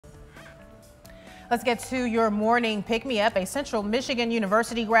Let's get to your morning pick-me-up. A Central Michigan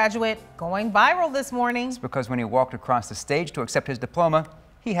University graduate going viral this morning. It's because when he walked across the stage to accept his diploma,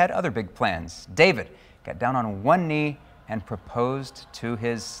 he had other big plans. David got down on one knee and proposed to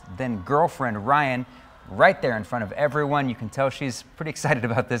his then girlfriend, Ryann, right there in front of everyone. You can tell she's pretty excited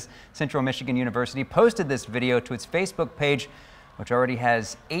about this. Central Michigan University posted this video to its Facebook page, which already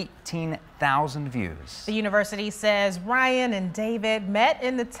has 18,000 views. The university says Ryann and David met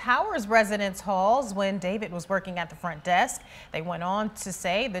in the Towers residence halls when David was working at the front desk. They went on to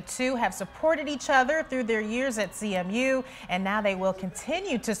say the two have supported each other through their years at CMU, and now they will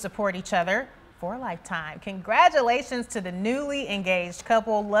continue to support each other for a lifetime. Congratulations to the newly engaged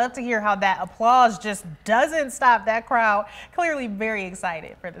couple. Love to hear how that applause just doesn't stop that crowd. Clearly very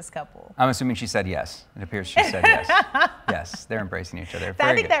excited for this couple. I'm assuming she said yes. It appears she said yes. Yes, they're embracing each other.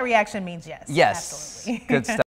 I think that reaction means yes. Yes. Absolutely. Good stuff.